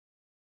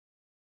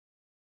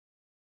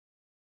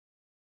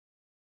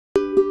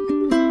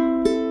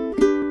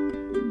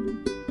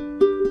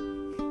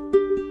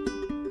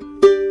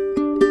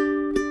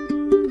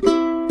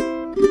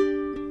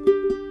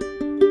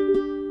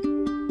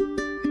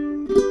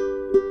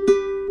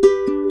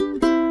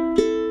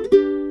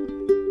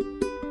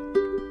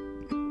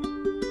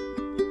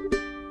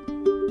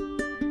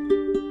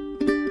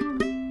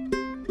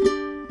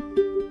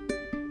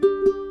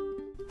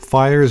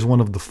Fire is one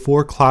of the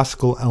four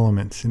classical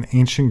elements in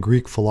ancient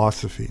Greek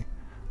philosophy,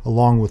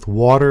 along with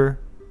water,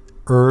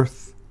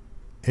 earth,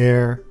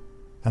 air,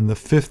 and the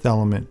fifth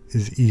element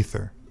is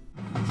ether.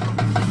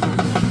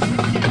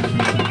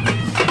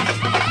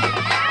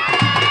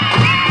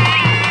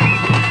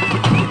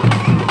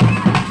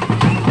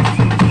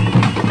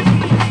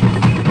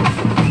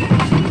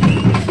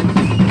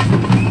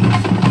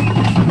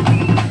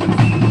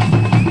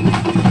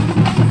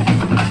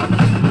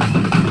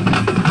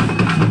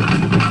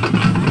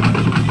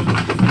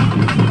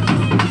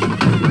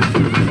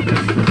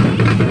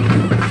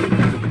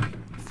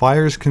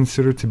 Fire is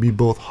considered to be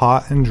both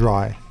hot and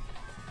dry,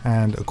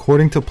 and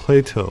according to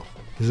Plato,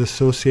 is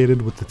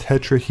associated with the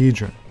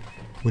tetrahedron,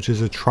 which is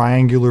a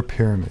triangular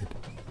pyramid.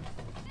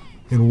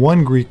 In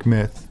one Greek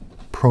myth,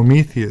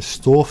 Prometheus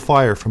stole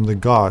fire from the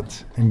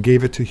gods and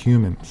gave it to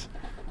humans,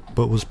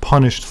 but was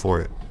punished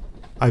for it.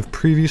 I've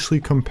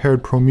previously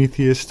compared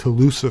Prometheus to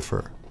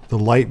Lucifer, the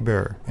light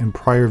bearer, in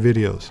prior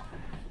videos,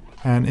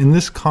 and in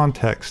this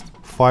context,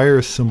 fire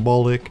is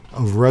symbolic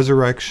of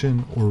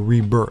resurrection or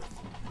rebirth,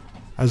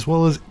 as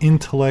well as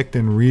intellect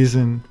and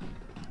reason,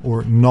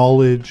 or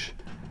knowledge,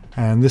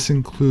 and this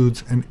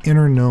includes an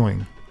inner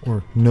knowing,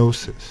 or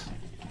gnosis.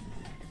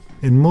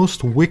 In most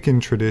Wiccan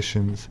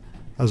traditions,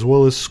 as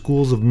well as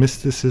schools of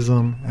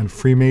mysticism and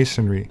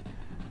Freemasonry,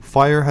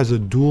 fire has a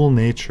dual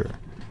nature,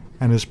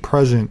 and is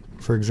present,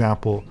 for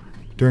example,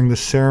 during the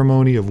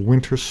ceremony of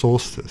winter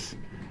solstice,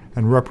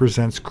 and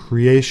represents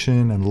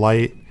creation and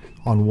light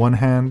on one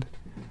hand,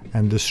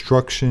 and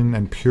destruction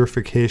and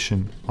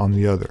purification on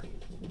the other.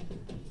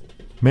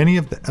 Many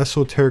of the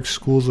esoteric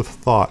schools of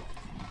thought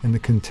in the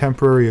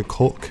contemporary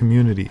occult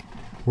community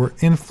were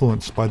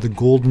influenced by the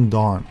Golden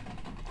Dawn,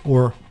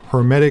 or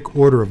Hermetic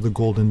Order of the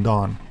Golden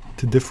Dawn,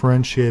 to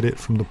differentiate it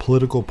from the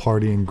political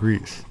party in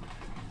Greece.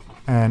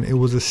 And it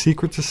was a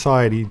secret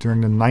society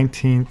during the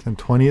 19th and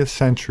 20th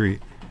century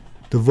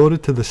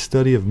devoted to the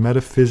study of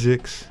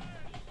metaphysics,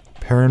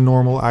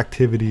 paranormal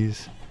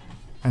activities,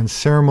 and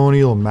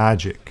ceremonial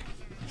magic,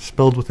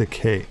 spelled with a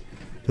K,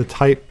 the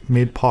type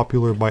made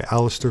popular by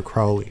Aleister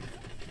Crowley.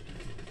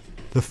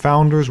 The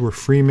founders were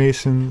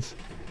Freemasons,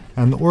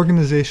 and the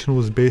organization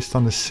was based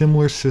on a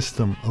similar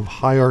system of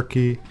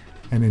hierarchy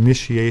and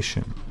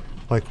initiation,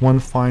 like one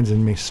finds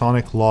in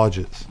Masonic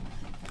lodges.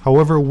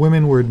 However,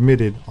 women were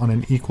admitted on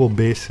an equal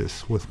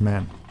basis with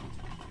men.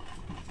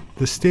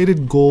 The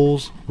stated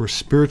goals were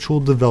spiritual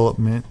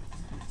development,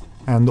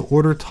 and the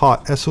order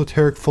taught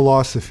esoteric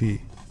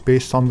philosophy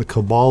based on the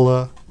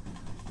Kabbalah,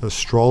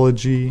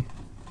 astrology,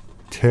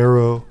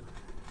 tarot,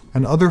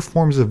 and other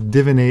forms of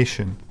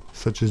divination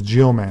such as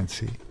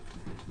geomancy,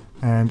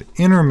 and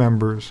inner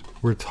members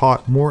were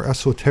taught more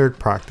esoteric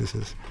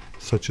practices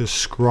such as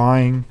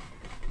scrying,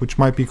 which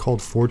might be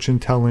called fortune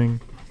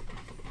telling,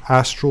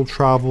 astral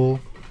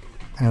travel,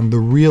 and the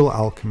real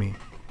alchemy,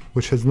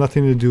 which has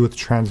nothing to do with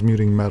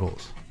transmuting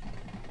metals.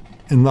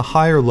 In the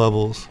higher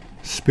levels,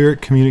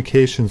 spirit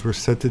communications were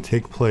said to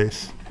take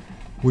place,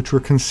 which were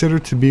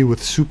considered to be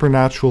with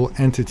supernatural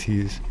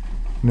entities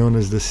known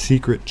as the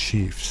secret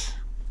chiefs.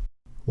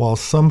 While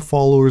some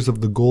followers of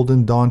the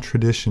Golden Dawn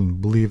tradition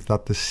believed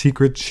that the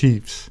secret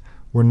chiefs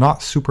were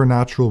not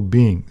supernatural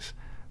beings,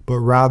 but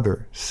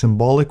rather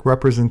symbolic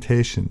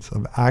representations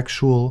of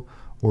actual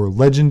or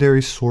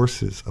legendary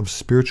sources of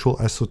spiritual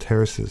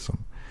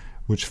esotericism,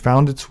 which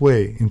found its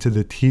way into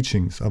the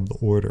teachings of the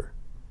order.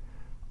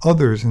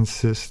 Others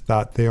insist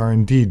that they are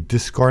indeed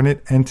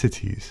discarnate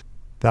entities,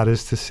 that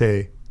is to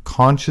say,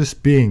 conscious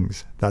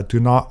beings that do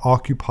not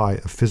occupy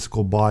a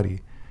physical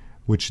body,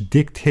 which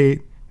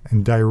dictate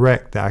and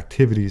direct the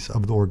activities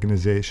of the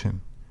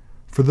organization.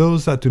 For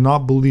those that do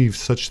not believe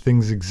such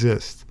things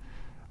exist,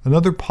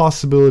 another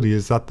possibility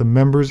is that the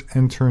members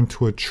enter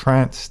into a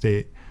trance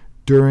state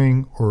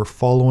during or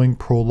following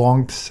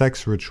prolonged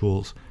sex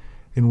rituals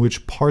in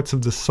which parts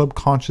of the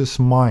subconscious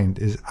mind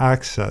is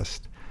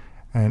accessed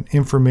and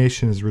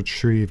information is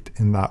retrieved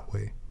in that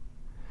way.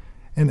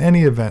 In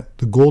any event,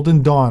 the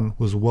Golden Dawn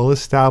was well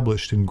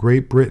established in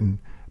Great Britain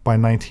by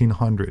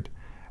 1900,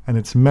 and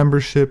its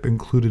membership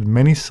included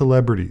many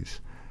celebrities,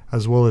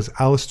 as well as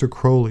Aleister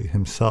Crowley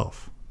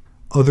himself.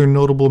 Other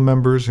notable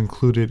members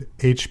included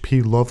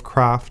H.P.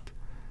 Lovecraft,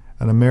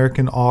 an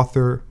American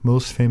author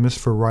most famous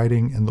for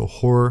writing in the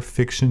horror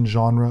fiction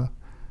genre,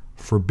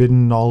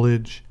 forbidden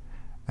knowledge,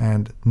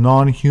 and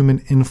non-human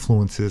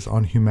influences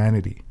on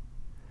humanity.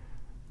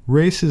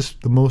 Race is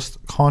the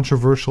most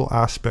controversial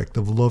aspect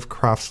of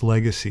Lovecraft's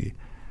legacy,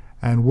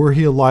 and were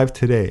he alive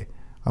today,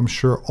 I'm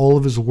sure all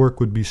of his work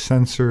would be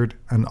censored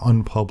and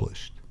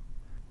unpublished.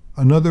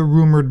 Another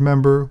rumored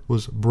member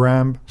was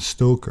Bram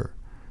Stoker,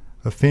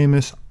 a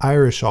famous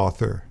Irish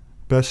author,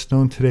 best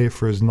known today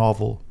for his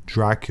novel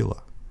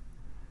Dracula.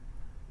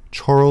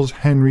 Charles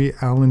Henry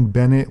Allen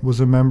Bennett was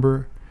a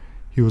member.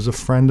 He was a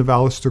friend of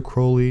Aleister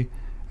Crowley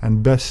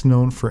and best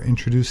known for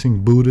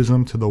introducing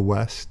Buddhism to the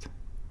West.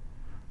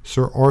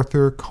 Sir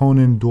Arthur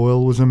Conan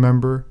Doyle was a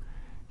member.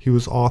 He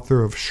was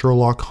author of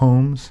Sherlock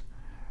Holmes,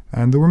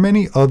 and there were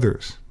many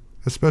others,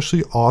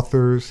 especially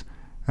authors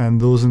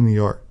and those in the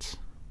arts.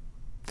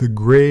 The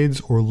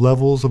grades or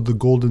levels of the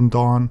Golden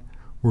Dawn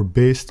were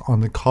based on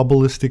the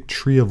Kabbalistic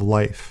tree of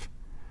life,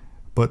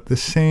 but the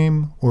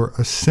same or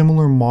a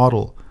similar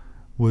model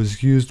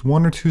was used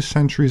 1 or 2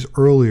 centuries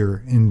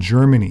earlier in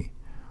Germany,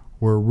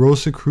 where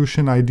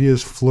Rosicrucian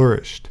ideas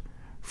flourished,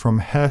 from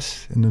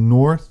Hesse in the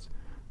north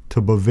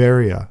to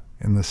Bavaria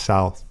in the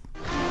south.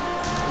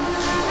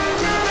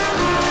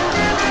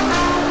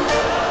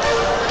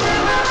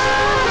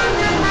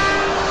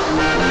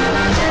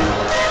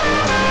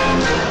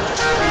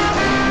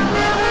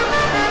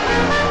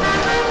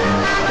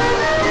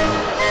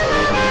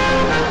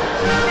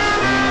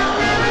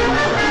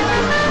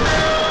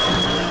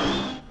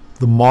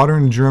 The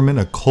modern German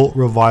occult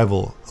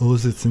revival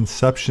owes its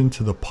inception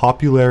to the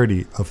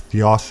popularity of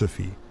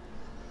Theosophy,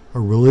 a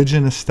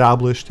religion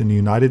established in the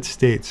United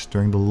States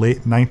during the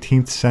late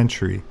 19th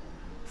century,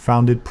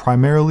 founded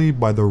primarily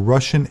by the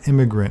Russian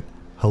immigrant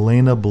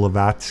Helena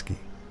Blavatsky.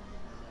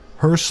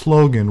 Her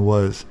slogan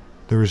was,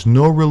 "There is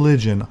no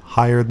religion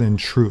higher than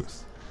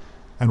truth,"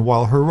 and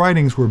while her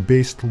writings were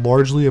based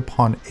largely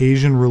upon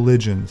Asian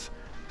religions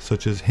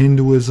such as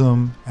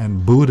Hinduism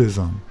and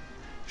Buddhism,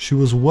 she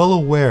was well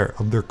aware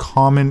of their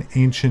common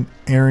ancient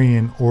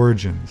Aryan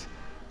origins,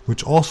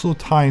 which also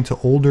tie into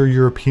older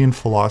European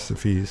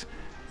philosophies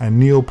and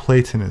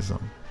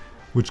Neoplatonism,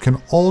 which can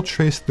all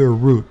trace their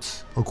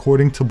roots,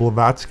 according to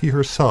Blavatsky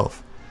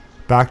herself,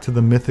 back to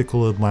the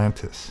mythical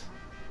Atlantis.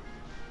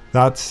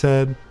 That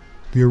said,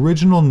 the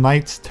original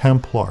Knights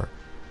Templar,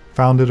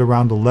 founded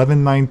around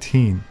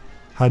 1119,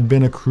 had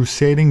been a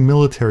crusading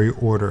military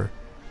order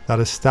that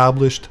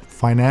established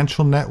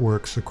financial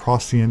networks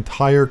across the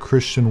entire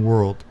Christian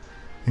world,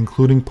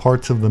 including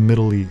parts of the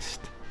Middle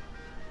East.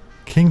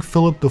 King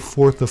Philip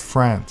IV of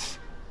France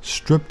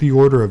stripped the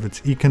order of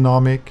its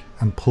economic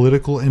and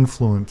political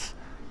influence,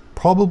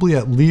 probably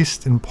at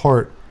least in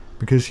part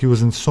because he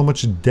was in so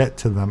much debt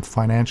to them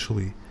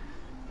financially,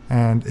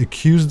 and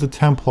accused the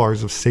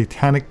Templars of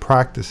satanic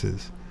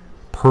practices,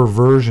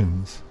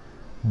 perversions,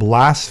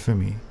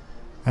 blasphemy,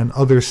 and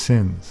other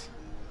sins.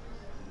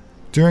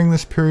 During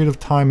this period of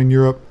time in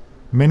Europe,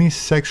 many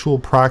sexual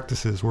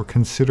practices were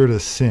considered a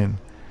sin,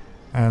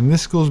 and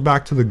this goes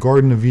back to the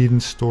Garden of Eden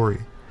story,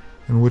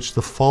 in which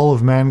the fall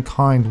of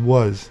mankind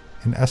was,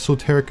 in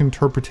esoteric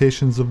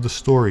interpretations of the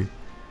story,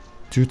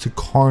 due to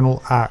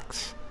carnal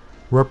acts,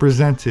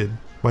 represented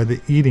by the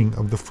eating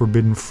of the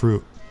forbidden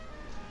fruit.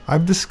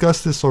 I've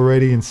discussed this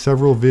already in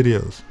several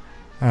videos,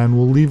 and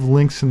will leave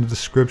links in the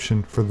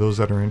description for those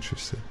that are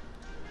interested.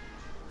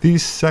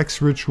 These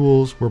sex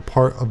rituals were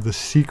part of the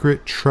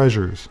secret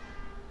treasures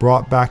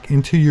brought back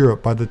into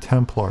Europe by the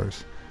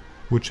Templars,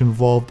 which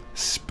involved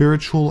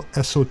spiritual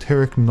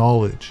esoteric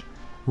knowledge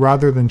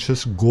rather than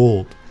just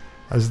gold,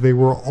 as they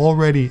were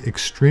already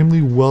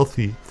extremely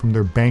wealthy from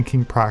their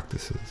banking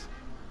practices.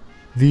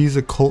 These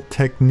occult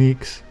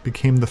techniques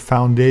became the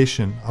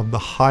foundation of the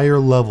higher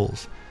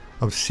levels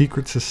of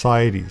secret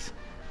societies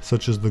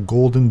such as the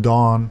Golden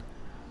Dawn,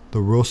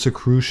 the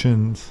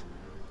Rosicrucians,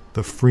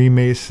 the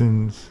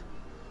Freemasons,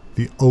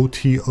 the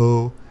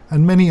OTO,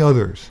 and many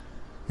others,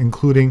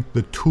 including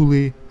the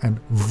Thule and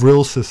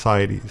Vril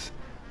societies,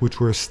 which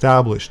were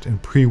established in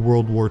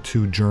pre-World War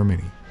II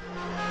Germany.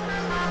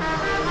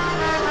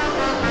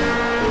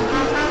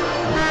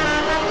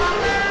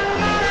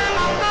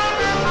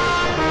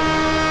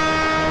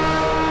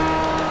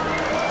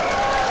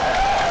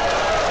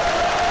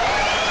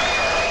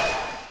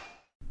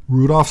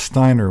 Rudolf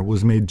Steiner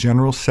was made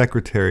General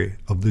Secretary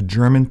of the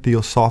German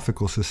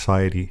Theosophical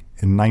Society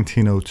in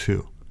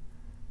 1902.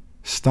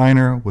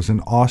 Steiner was an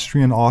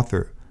Austrian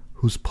author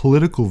whose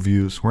political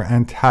views were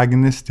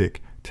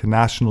antagonistic to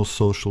National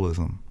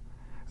Socialism.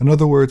 In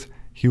other words,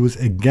 he was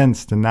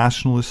against the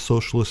Nationalist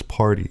Socialist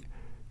Party,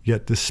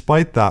 yet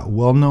despite that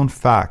well-known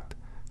fact,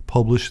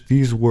 published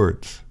these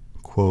words,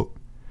 quote,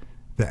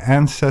 "The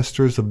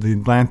ancestors of the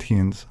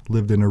Atlanteans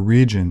lived in a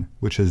region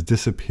which has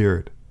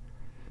disappeared.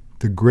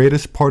 The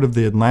greatest part of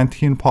the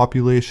Atlantean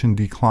population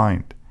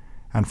declined,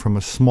 and from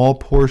a small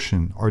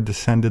portion are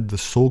descended the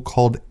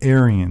so-called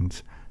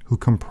Aryans who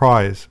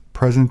comprise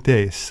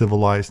present-day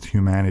civilized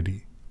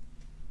humanity."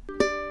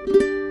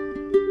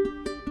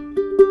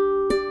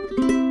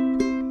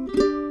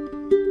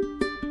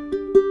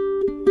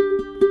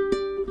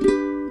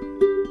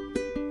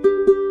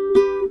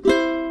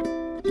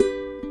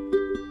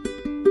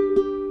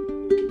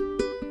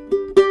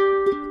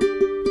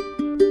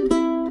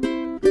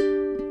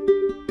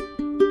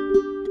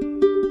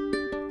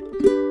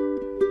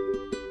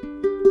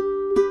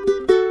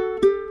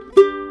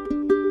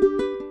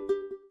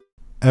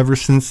 Ever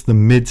since the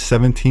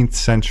mid-17th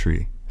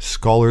century,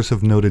 scholars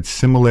have noted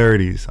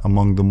similarities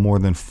among the more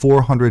than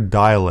 400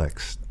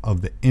 dialects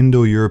of the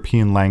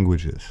Indo-European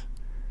languages.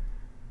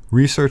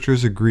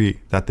 Researchers agree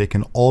that they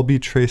can all be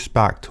traced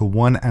back to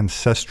one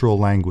ancestral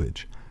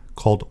language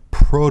called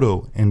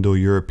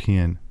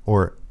Proto-Indo-European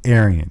or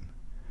Aryan.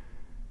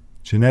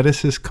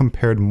 Geneticists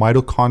compared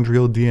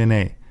mitochondrial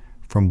DNA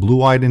from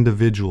blue-eyed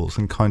individuals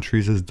in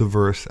countries as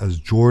diverse as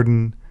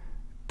Jordan,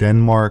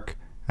 Denmark,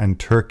 and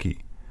Turkey,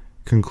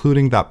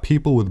 concluding that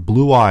people with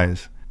blue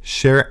eyes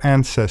share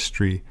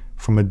ancestry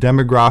from a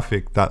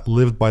demographic that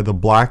lived by the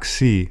Black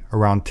Sea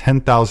around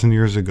 10,000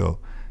 years ago,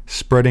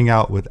 spreading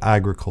out with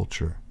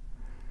agriculture.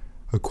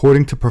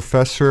 According to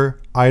Professor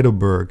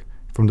Eidelberg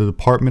from the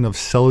Department of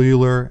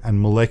Cellular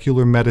and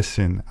Molecular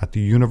Medicine at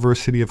the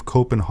University of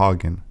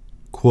Copenhagen,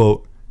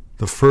 quote,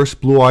 "The first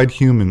blue-eyed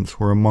humans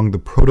were among the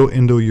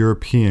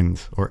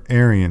Proto-Indo-Europeans, or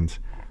Aryans,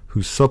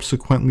 who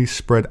subsequently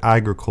spread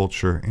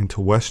agriculture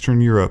into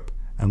Western Europe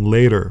and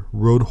later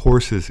rode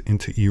horses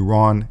into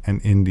Iran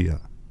and India."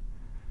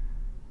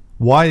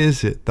 Why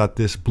is it that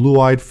this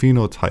blue-eyed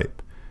phenotype,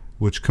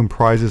 which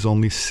comprises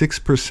only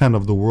 6%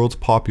 of the world's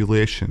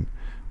population,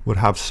 would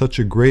have such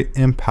a great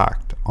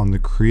impact on the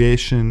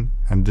creation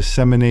and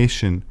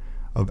dissemination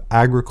of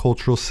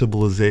agricultural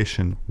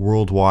civilization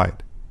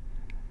worldwide?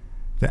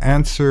 The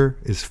answer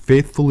is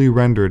faithfully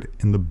rendered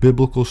in the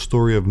biblical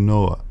story of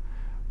Noah,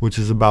 which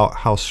is about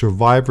how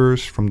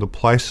survivors from the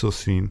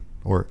Pleistocene,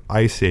 or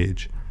Ice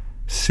Age,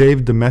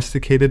 saved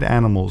domesticated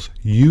animals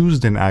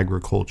used in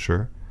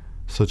agriculture,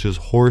 such as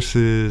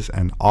horses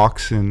and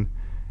oxen,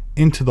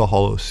 into the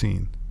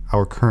Holocene,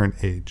 our current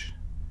age.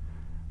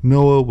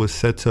 Noah was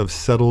said to have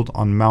settled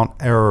on Mount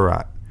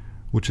Ararat,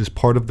 which is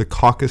part of the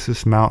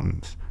Caucasus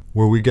Mountains,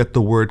 where we get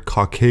the word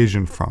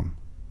Caucasian from.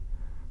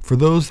 For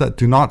those that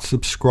do not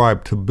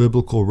subscribe to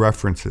biblical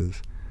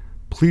references,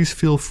 please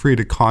feel free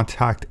to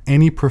contact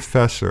any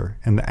professor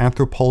in the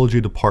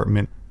anthropology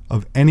department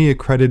of any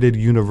accredited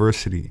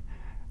university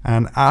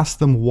and ask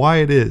them why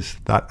it is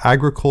that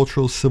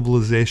agricultural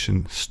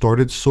civilization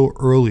started so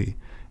early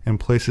in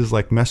places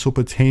like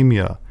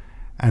Mesopotamia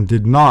and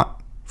did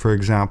not, for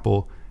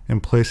example, in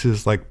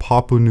places like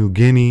Papua New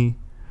Guinea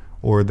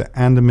or the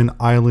Andaman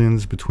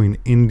Islands between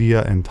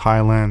India and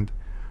Thailand,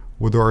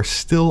 where there are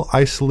still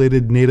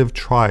isolated native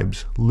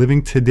tribes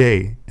living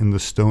today in the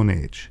Stone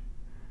Age.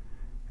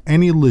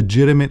 Any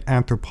legitimate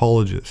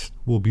anthropologist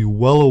will be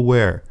well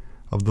aware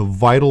of the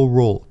vital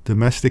role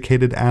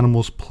domesticated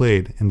animals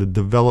played in the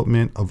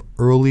development of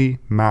early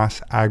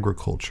mass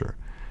agriculture,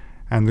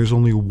 and there's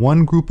only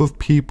one group of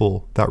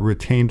people that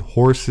retained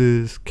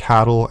horses,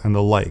 cattle, and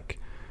the like,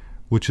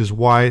 which is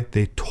why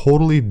they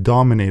totally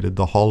dominated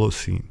the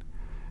Holocene,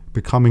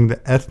 becoming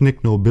the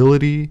ethnic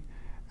nobility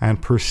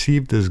and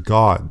perceived as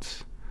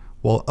gods,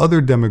 while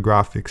other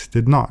demographics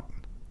did not.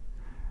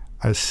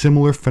 As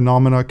similar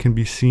phenomena can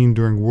be seen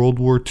during World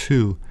War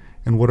II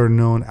in what are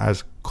known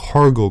as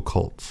cargo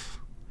cults.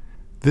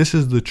 This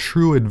is the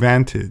true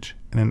advantage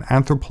in an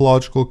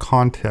anthropological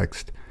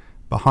context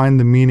behind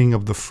the meaning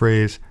of the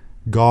phrase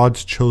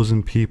God's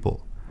chosen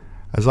people,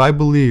 as I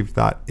believe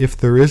that if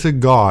there is a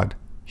God,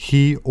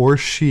 he or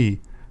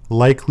she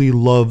likely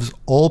loves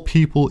all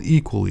people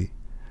equally,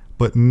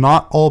 but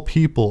not all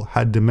people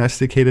had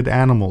domesticated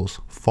animals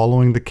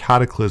following the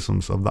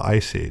cataclysms of the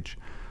Ice Age,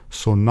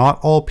 so not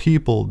all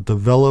people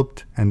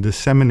developed and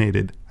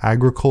disseminated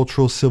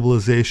agricultural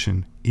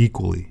civilization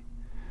equally.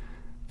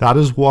 That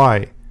is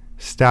why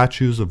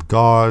statues of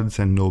gods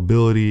and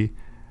nobility,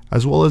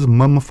 as well as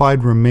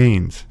mummified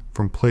remains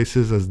from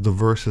places as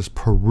diverse as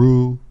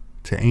Peru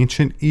to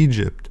ancient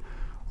Egypt,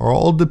 are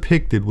all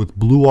depicted with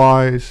blue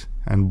eyes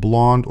and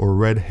blonde or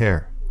red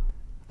hair.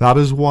 That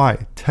is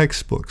why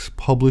textbooks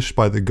published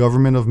by the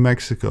government of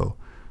Mexico,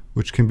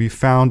 which can be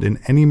found in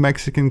any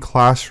Mexican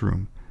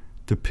classroom,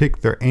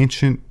 depict their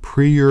ancient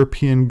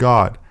pre-European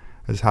god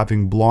as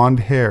having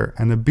blonde hair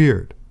and a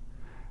beard.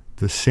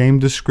 The same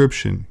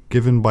description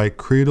given by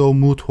Credo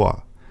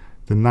Mutwa,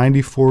 the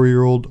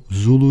 94-year-old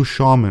Zulu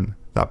shaman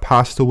that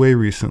passed away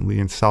recently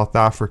in South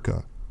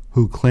Africa,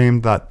 who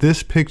claimed that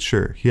this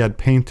picture he had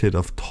painted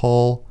of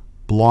tall,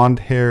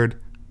 blonde-haired,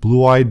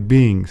 blue-eyed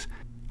beings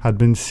had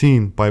been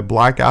seen by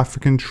black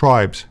African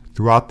tribes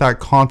throughout that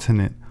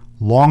continent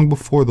long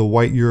before the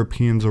white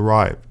Europeans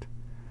arrived.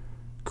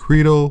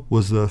 Credo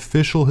was the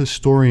official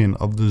historian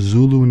of the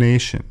Zulu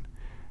nation,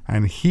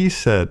 and he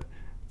said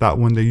that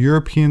when the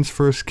Europeans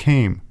first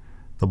came,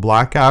 the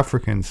black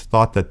Africans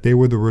thought that they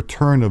were the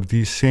return of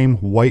these same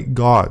white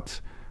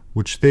gods,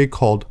 which they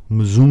called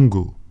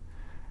Mzungu.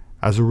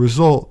 As a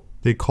result,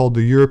 they called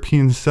the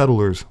European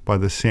settlers by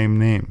the same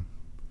name.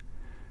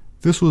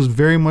 This was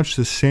very much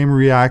the same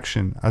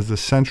reaction as the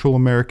Central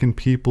American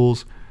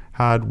peoples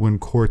had when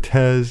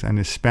Cortez and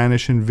his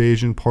Spanish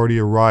invasion party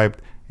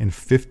arrived in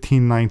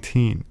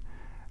 1519,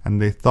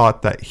 and they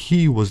thought that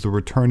he was the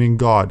returning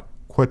god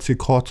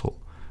Quetzalcoatl,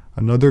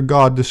 another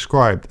god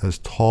described as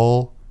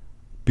tall,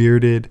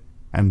 bearded,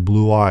 and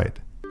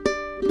blue-eyed.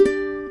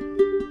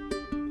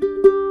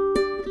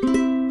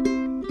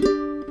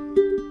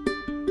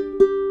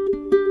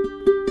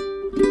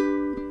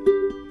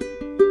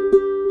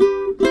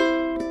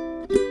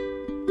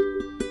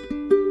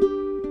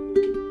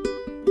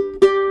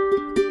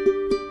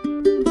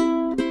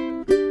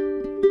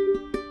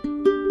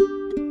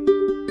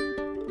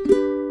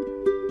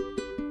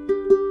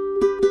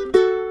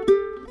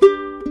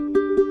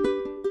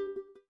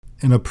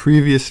 In a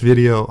previous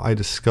video, I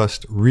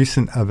discussed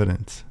recent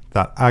evidence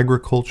that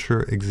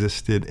agriculture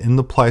existed in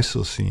the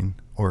Pleistocene,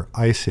 or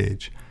Ice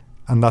Age,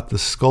 and that the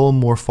skull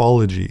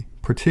morphology,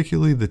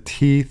 particularly the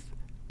teeth,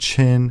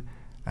 chin,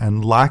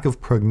 and lack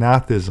of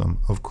prognathism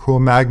of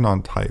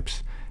Cro-Magnon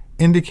types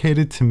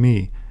indicated to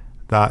me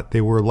that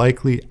they were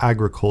likely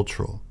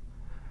agricultural.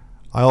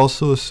 I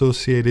also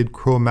associated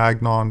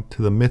Cro-Magnon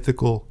to the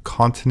mythical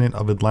continent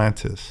of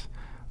Atlantis,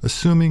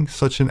 assuming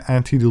such an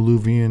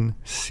antediluvian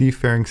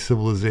seafaring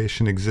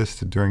civilization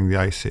existed during the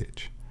Ice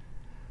Age.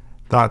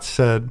 That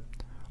said,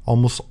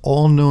 almost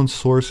all known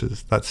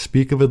sources that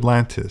speak of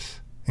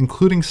Atlantis,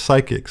 including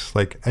psychics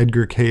like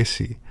Edgar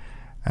Cayce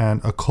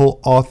and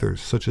occult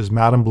authors such as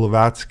Madame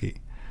Blavatsky,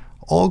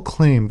 all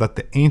claim that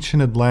the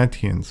ancient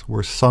Atlanteans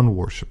were sun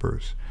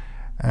worshippers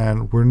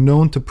and were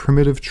known to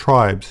primitive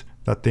tribes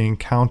that they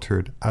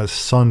encountered as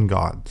sun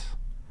gods.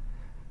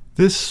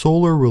 This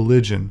solar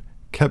religion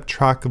kept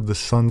track of the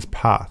sun's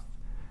path,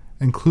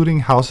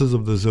 including houses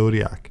of the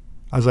zodiac,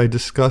 as I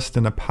discussed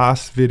in a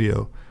past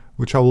video,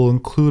 which I will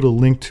include a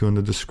link to in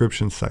the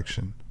description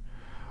section.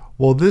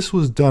 While this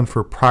was done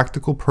for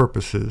practical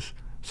purposes,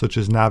 such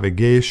as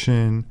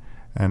navigation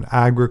and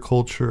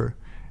agriculture,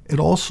 it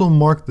also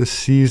marked the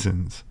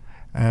seasons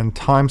and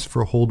times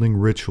for holding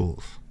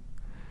rituals.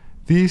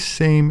 These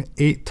same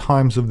 8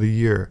 times of the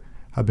year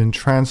have been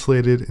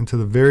translated into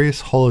the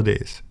various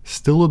holidays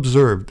still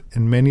observed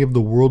in many of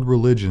the world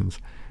religions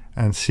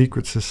and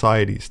secret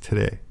societies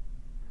today.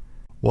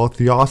 While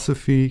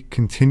theosophy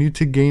continued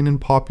to gain in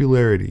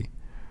popularity,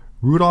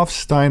 Rudolf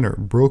Steiner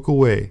broke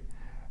away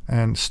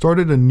and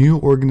started a new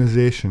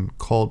organization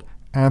called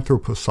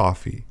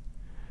Anthroposophy.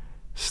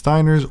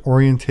 Steiner's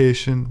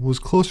orientation was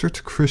closer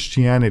to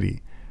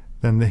Christianity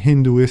than the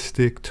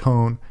Hinduistic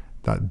tone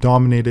that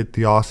dominated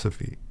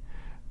theosophy,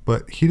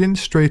 but he didn't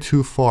stray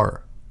too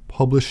far,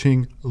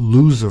 publishing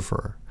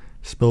Lucifer,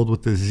 spelled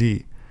with a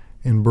Z,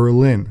 in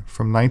Berlin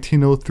from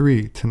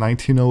 1903 to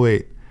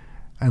 1908,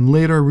 and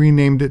later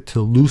renamed it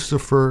to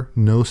Lucifer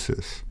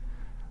Gnosis,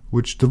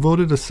 which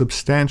devoted a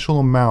substantial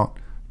amount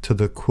to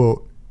the,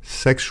 quote,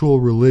 sexual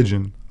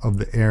religion of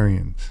the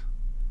Aryans.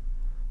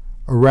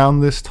 Around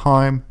this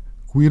time,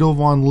 Guido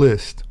von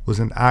List was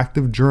an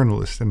active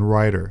journalist and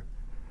writer,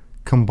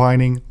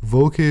 combining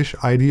Völkisch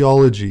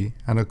ideology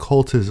and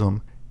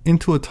occultism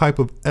into a type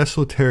of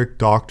esoteric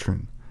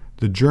doctrine.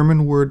 The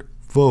German word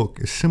Volk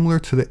is similar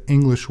to the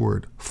English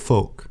word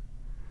folk.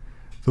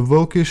 The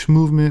Völkisch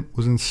movement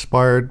was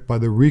inspired by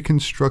the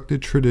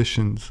reconstructed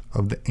traditions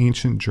of the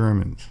ancient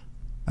Germans,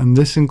 and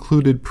this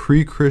included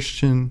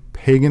pre-Christian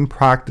pagan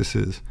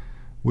practices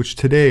which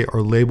today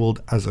are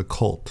labeled as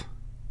occult.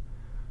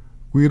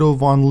 Guido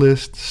von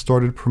List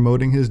started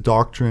promoting his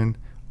doctrine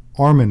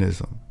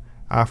Armanism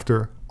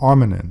after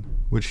Armanen,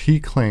 which he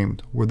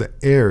claimed were the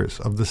heirs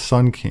of the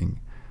Sun King,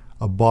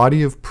 a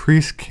body of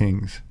priest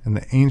kings in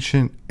the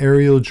ancient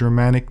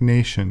Aryo-Germanic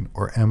nation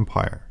or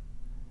empire.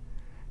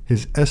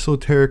 His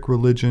esoteric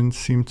religion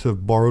seemed to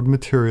have borrowed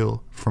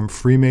material from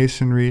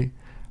Freemasonry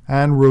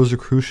and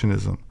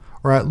Rosicrucianism,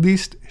 or at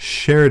least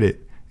shared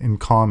it in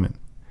common,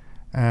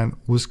 and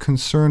was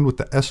concerned with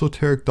the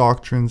esoteric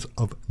doctrines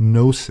of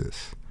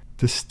Gnosis,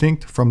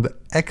 distinct from the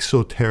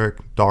exoteric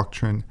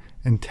doctrine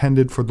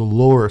intended for the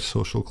lower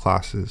social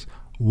classes,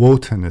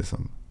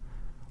 Wotanism.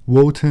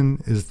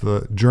 Wotan is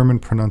the German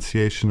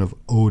pronunciation of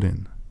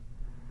Odin.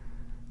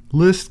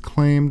 List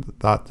claimed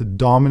that the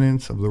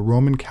dominance of the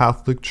Roman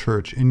Catholic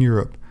Church in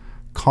Europe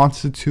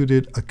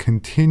constituted a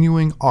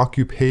continuing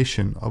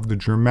occupation of the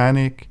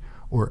Germanic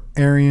or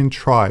Aryan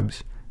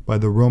tribes by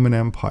the Roman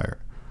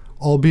Empire,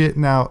 albeit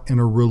now in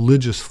a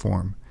religious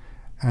form,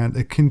 and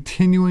a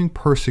continuing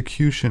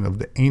persecution of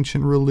the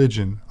ancient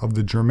religion of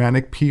the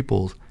Germanic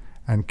peoples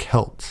and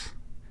Celts.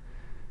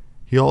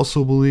 He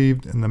also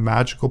believed in the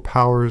magical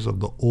powers of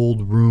the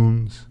old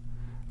runes,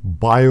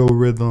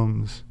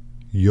 biorhythms,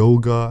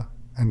 yoga,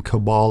 and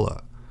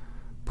Kabbalah,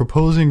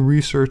 proposing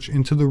research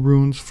into the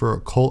runes for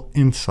occult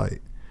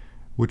insight,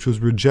 which was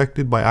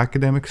rejected by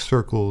academic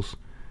circles,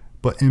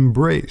 but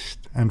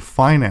embraced and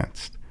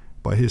financed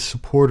by his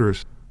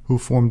supporters who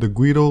formed the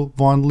Guido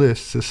von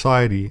List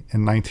Society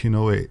in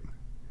 1908.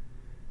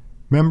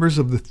 Members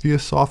of the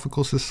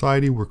Theosophical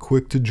Society were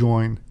quick to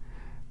join,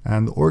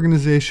 and the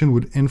organization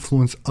would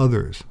influence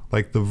others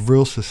like the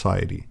Vril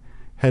Society,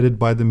 headed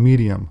by the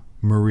medium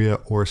Maria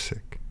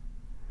Orsic.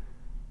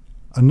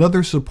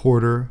 Another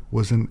supporter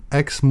was an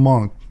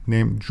ex-monk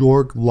named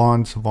Georg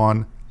Lanz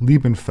von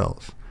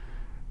Liebenfels,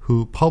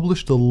 who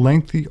published a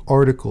lengthy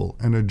article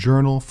in a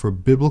journal for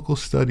biblical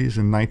studies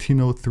in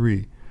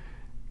 1903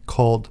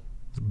 called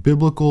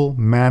Biblical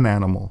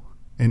Man-Animal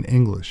in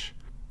English,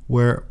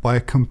 where by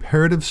a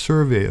comparative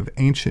survey of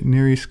ancient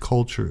Near East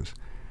cultures,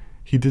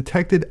 he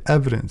detected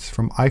evidence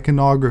from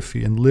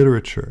iconography and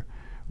literature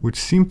which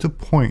seemed to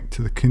point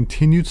to the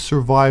continued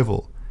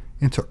survival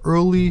into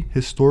early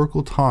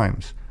historical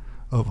times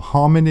of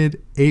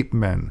hominid ape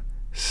men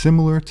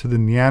similar to the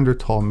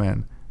Neanderthal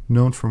men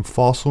known from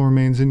fossil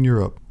remains in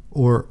Europe,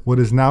 or what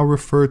is now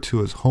referred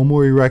to as Homo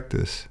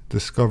erectus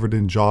discovered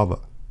in Java.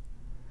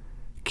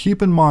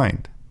 Keep in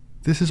mind,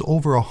 this is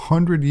over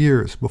 100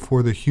 years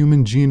before the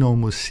human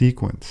genome was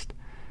sequenced,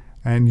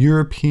 and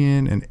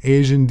European and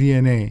Asian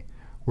DNA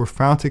were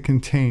found to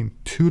contain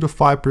 2 to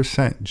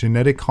 5%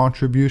 genetic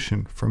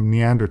contribution from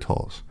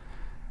Neanderthals,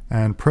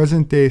 and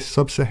present-day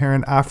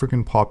sub-Saharan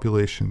African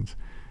populations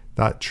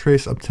that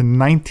trace up to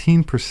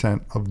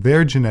 19% of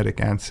their genetic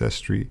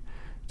ancestry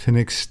to an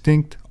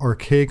extinct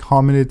archaic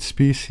hominid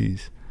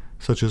species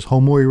such as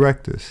Homo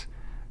erectus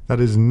that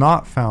is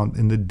not found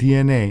in the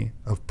DNA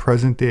of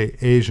present-day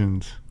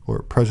Asians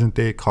or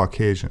present-day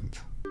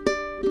Caucasians.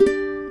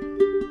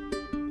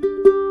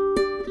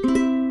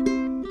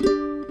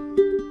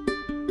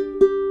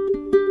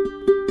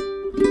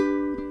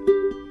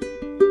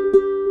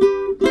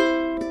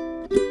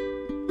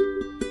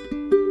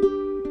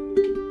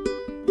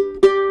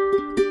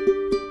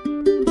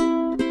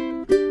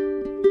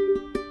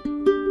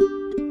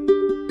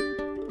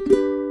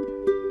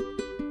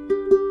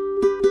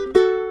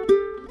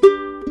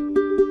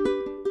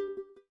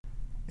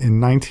 In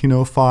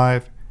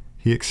 1905,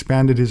 he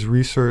expanded his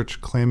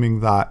research, claiming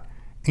that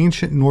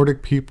ancient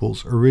Nordic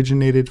peoples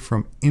originated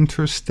from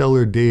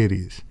interstellar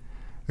deities,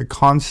 a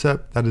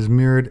concept that is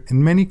mirrored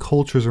in many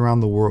cultures around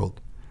the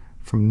world,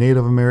 from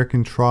Native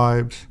American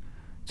tribes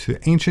to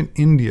ancient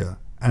India,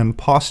 and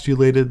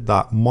postulated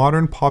that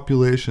modern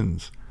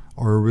populations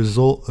are a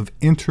result of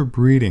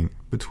interbreeding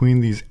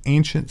between these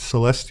ancient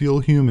celestial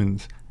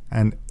humans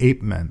and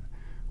ape men,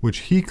 which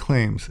he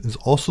claims is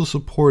also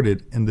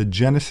supported in the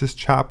Genesis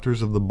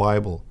chapters of the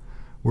Bible,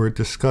 where it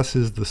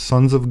discusses the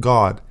sons of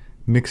God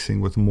mixing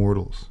with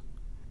mortals.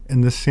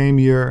 In the same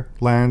year,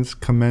 Lanz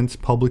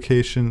commenced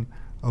publication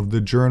of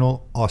the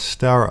journal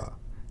Ostara,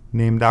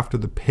 named after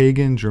the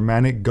pagan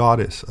Germanic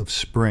goddess of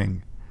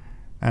spring,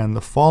 and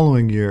the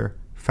following year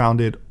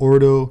founded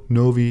Ordo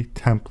Novi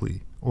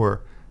Templi,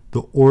 or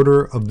the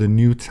Order of the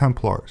New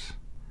Templars.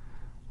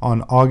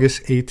 On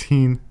August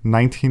 18,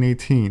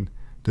 1918,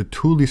 the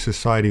Thule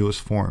Society was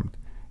formed,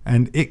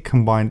 and it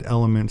combined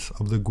elements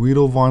of the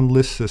Guido von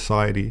List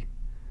Society,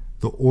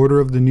 the Order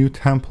of the New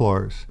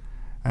Templars,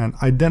 and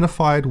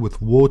identified with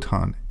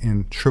Wotan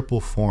in triple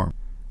form.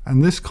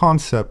 And this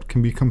concept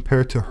can be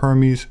compared to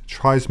Hermes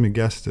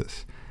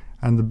Trismegistus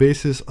and the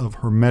basis of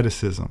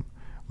Hermeticism,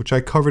 which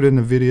I covered in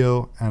a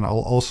video, and I'll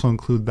also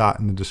include that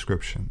in the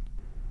description.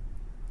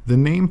 The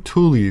name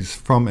Thule is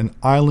from an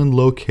island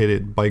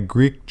located by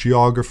Greek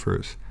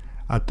geographers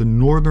at the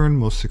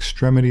northernmost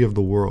extremity of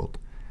the world,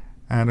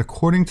 and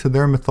according to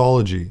their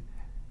mythology,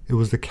 it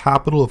was the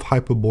capital of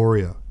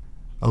Hyperborea,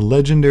 a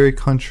legendary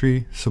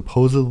country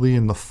supposedly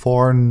in the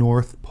far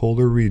north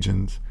polar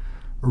regions,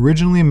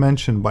 originally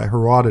mentioned by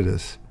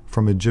Herodotus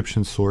from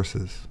Egyptian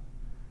sources.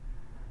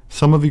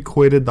 Some have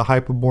equated the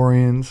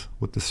Hyperboreans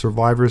with the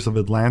survivors of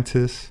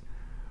Atlantis,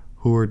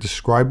 who were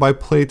described by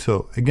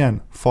Plato,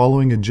 again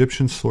following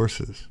Egyptian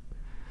sources.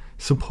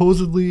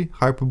 Supposedly,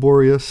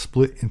 Hyperborea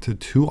split into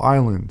 2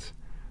 islands,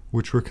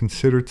 which were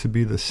considered to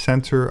be the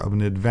center of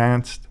an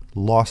advanced,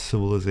 lost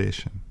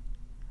civilization.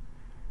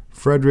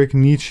 Friedrich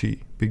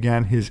Nietzsche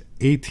began his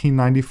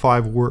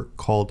 1895 work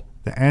called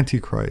The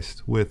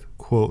Antichrist with,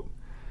 quote,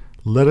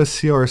 "Let us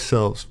see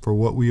ourselves for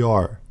what we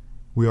are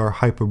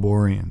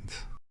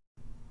Hyperboreans."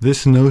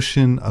 This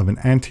notion of an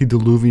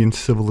antediluvian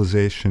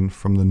civilization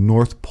from the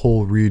North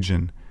Pole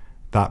region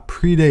that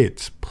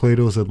predates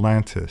Plato's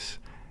Atlantis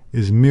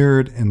is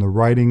mirrored in the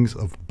writings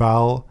of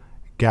Bal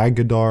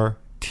Gangadhar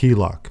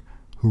Tilak,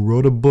 who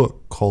wrote a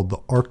book called The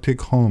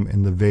Arctic Home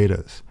in the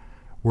Vedas,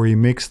 where he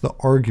makes the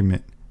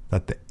argument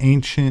that the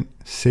ancient,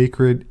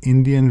 sacred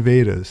Indian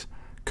Vedas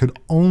could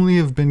only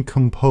have been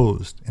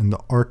composed in the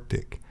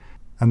Arctic,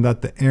 and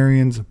that the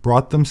Aryans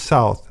brought them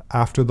south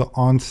after the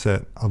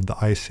onset of the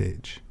Ice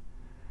Age.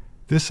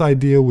 This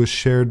idea was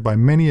shared by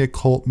many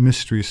occult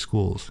mystery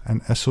schools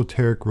and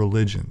esoteric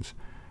religions,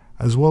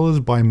 as well as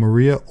by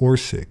Maria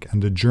Orsic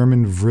and the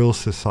German Vril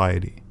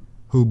Society,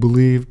 who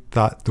believed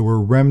that there were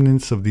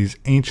remnants of these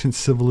ancient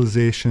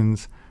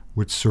civilizations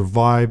which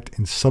survived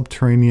in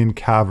subterranean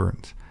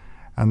caverns,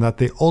 and that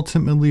they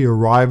ultimately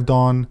arrived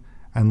on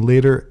and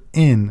later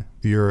in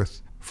the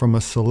earth from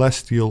a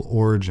celestial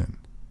origin.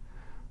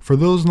 For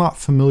those not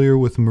familiar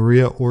with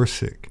Maria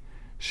Orsic,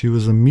 she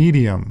was a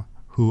medium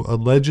who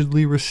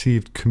allegedly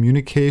received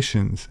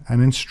communications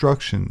and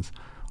instructions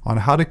on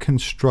how to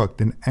construct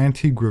an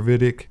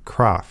anti-gravitic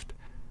craft,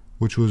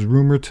 which was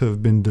rumored to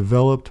have been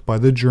developed by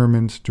the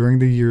Germans during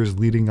the years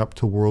leading up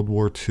to World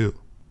War II.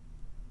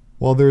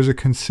 While there is a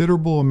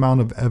considerable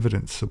amount of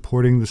evidence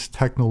supporting this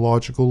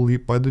technological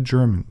leap by the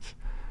Germans,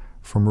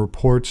 from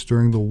reports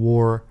during the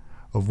war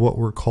of what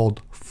were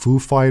called Foo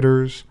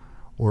Fighters,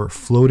 or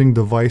floating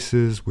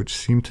devices which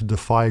seemed to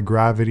defy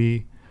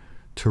gravity,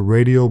 to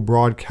radio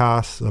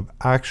broadcasts of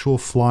actual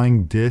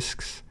flying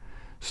discs,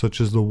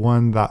 such as the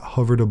one that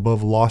hovered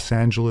above Los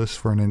Angeles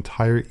for an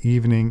entire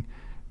evening,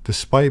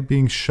 despite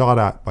being shot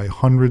at by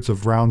hundreds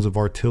of rounds of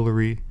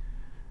artillery,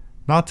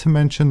 not to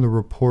mention the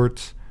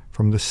reports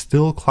from the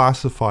still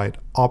classified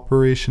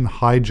Operation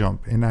High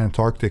Jump in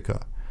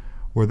Antarctica,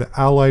 where the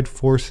Allied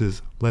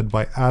forces led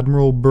by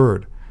Admiral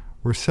Byrd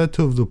were said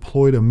to have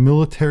deployed a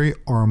military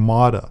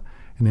armada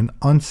in an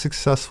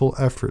unsuccessful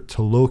effort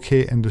to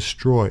locate and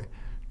destroy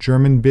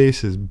German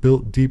bases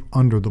built deep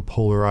under the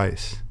polar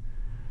ice.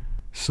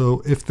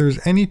 So if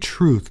there's any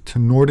truth to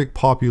Nordic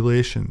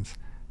populations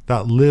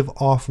that live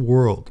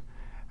off-world,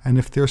 and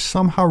if they're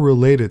somehow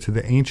related to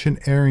the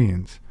ancient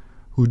Aryans,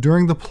 who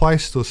during the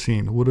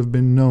Pleistocene would have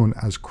been known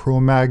as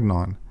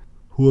Cro-Magnon,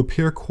 who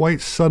appear quite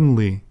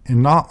suddenly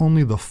in not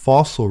only the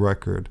fossil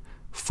record,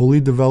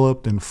 fully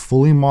developed and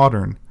fully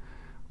modern,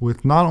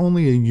 with not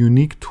only a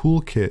unique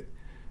toolkit,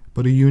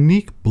 but a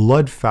unique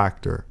blood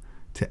factor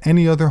to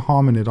any other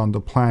hominid on the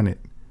planet,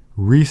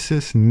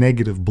 rhesus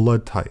negative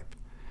blood type.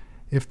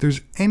 If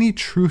there's any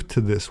truth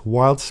to this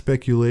wild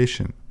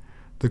speculation,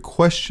 the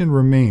question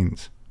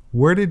remains,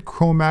 where did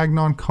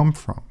Cro-Magnon come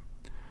from?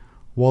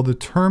 While the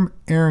term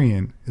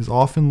Aryan is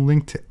often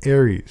linked to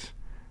Ares,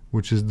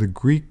 which is the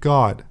Greek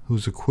god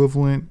whose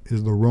equivalent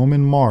is the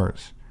Roman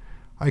Mars,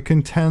 I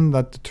contend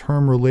that the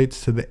term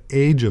relates to the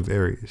age of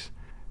Ares,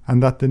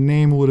 and that the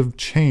name would have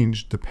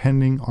changed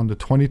depending on the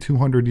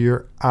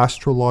 2200-year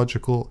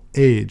astrological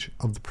age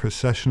of the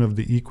precession of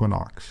the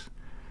equinox.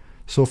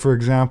 So for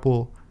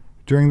example,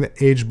 during the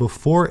age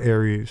before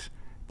Aries,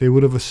 they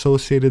would have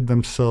associated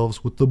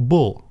themselves with the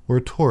bull or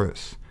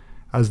Taurus,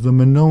 as the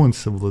Minoan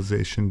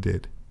civilization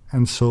did,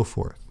 and so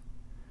forth.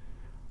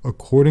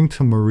 According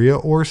to Maria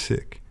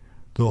Orsic,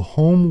 the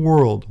home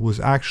world was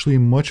actually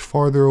much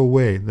farther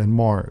away than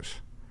Mars.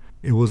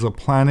 It was a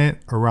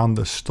planet around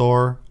the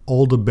star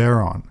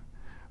Aldebaran,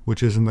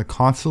 which is in the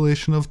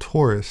constellation of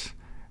Taurus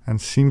and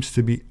seems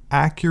to be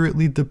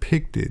accurately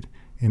depicted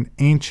in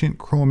ancient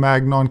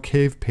Cro-Magnon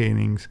cave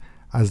paintings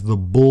as the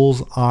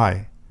bull's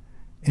eye,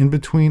 in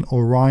between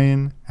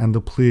Orion and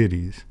the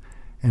Pleiades,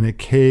 in a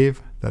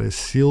cave that is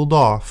sealed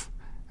off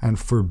and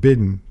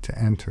forbidden to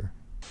enter.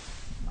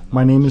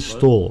 My name is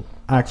Stoll,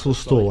 Axel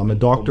Stoll. I'm a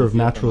doctor of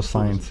natural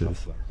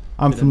sciences.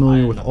 I'm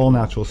familiar with all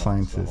natural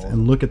sciences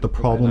and look at the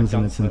problems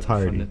in its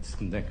entirety.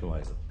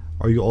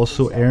 Are you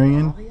also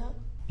Aryan?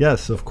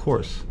 Yes, of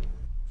course.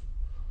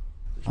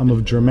 I'm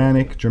of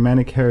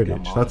Germanic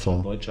heritage, that's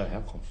all.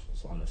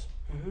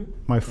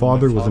 My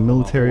father was a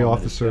military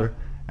officer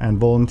and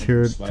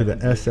volunteered to the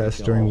SS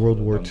during World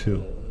War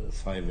II.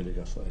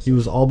 He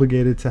was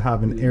obligated to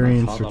have an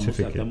Aryan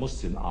certificate.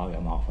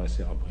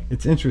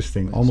 It's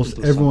interesting, almost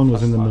everyone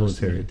was in the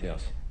military,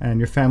 and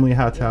your family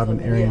had to have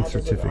an Aryan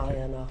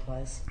certificate.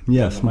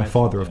 Yes, my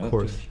father, of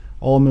course,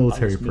 all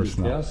military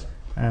personnel.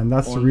 And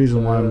that's the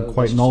reason why I'm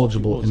quite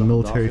knowledgeable in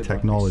military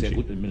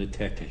technology.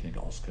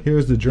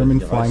 Here's the German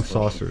flying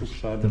saucers,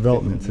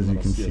 developments as you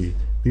can see.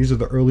 These are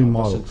the early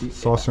models,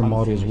 saucer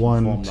models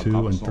 1,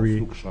 2, and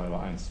 3.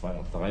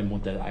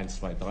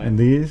 And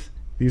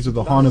these are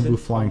the Haunebu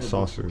flying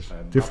saucers,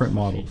 different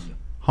models.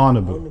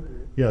 Haunebu,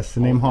 yes, the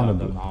name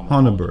Haunebu,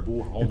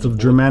 Haunebu. It's of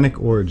Germanic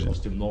origin.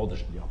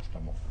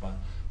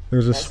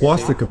 There's a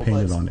swastika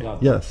painted on it,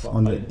 yes,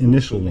 on the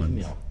initial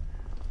ones.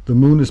 The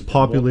moon is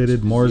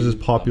populated, Mars is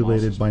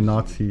populated by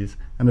Nazis,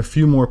 and a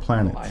few more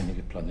planets.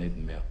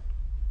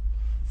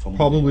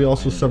 Probably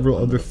also several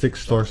other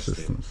fixed star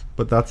systems,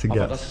 but that's a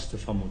guess.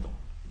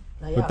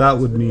 But that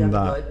would mean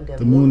that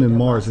the moon and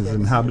Mars is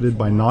inhabited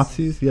by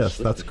Nazis? Yes,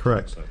 that's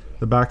correct.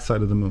 The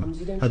backside of the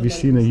moon. Have you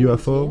seen a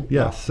UFO?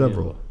 Yes,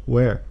 several.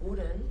 Where?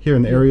 Here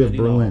in the area of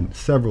Berlin.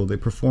 Several. They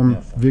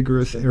perform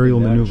vigorous aerial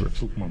maneuvers.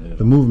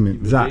 The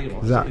movement, zack,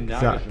 zack,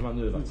 zack.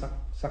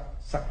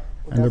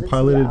 And they're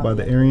piloted by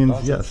the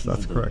Aryans? Yes,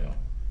 that's correct.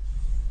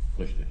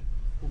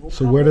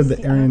 So where did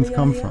the Aryans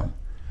come from?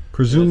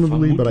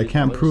 Presumably, but I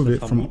can't prove it,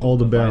 from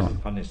Aldebaran.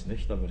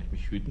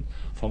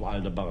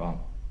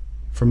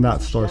 From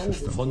that star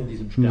system.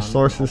 From the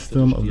star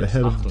system of the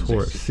head of the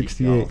Taurus,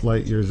 68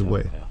 light years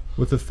away.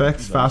 With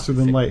effects faster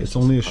than light, it's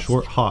only a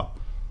short hop.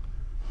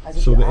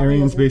 So the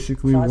Aryans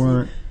basically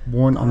weren't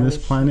born on this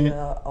planet?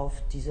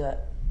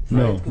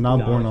 No,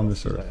 not born on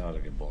this Earth.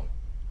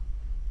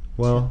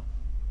 Well,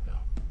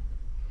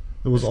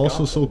 there was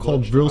also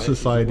so-called Vril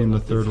Society in the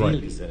Third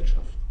Reich,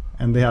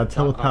 and they had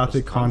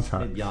telepathic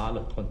contacts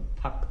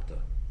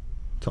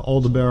to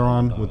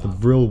Aldebaran with the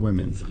Vril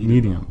women,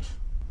 mediums.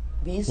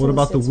 What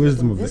about the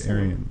wisdom of the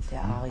Aryans?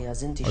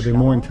 Are they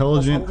more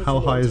intelligent? How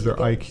high is their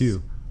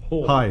IQ?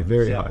 High,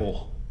 very high.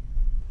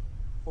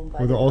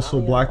 Were there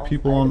also black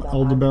people on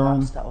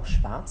Aldebaran?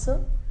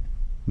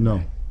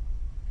 No.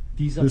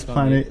 This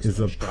planet is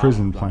a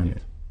prison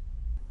planet.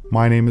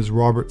 My name is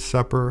Robert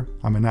Sepehr.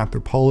 I'm an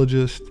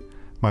anthropologist.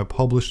 My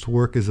published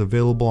work is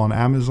available on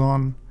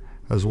Amazon,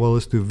 as well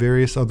as through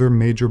various other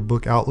major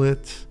book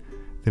outlets.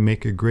 They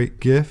make a great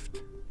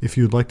gift. If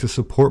you'd like to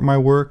support my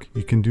work,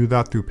 you can do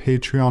that through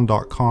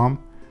patreon.com.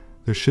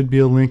 There should be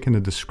a link in the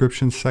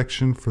description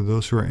section for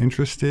those who are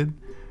interested.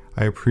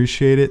 I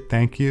appreciate it,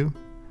 thank you.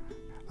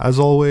 As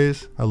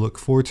always, I look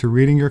forward to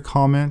reading your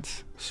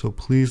comments, so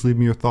please leave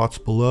me your thoughts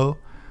below.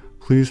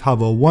 Please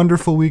have a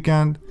wonderful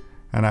weekend,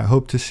 and I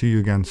hope to see you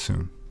again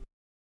soon.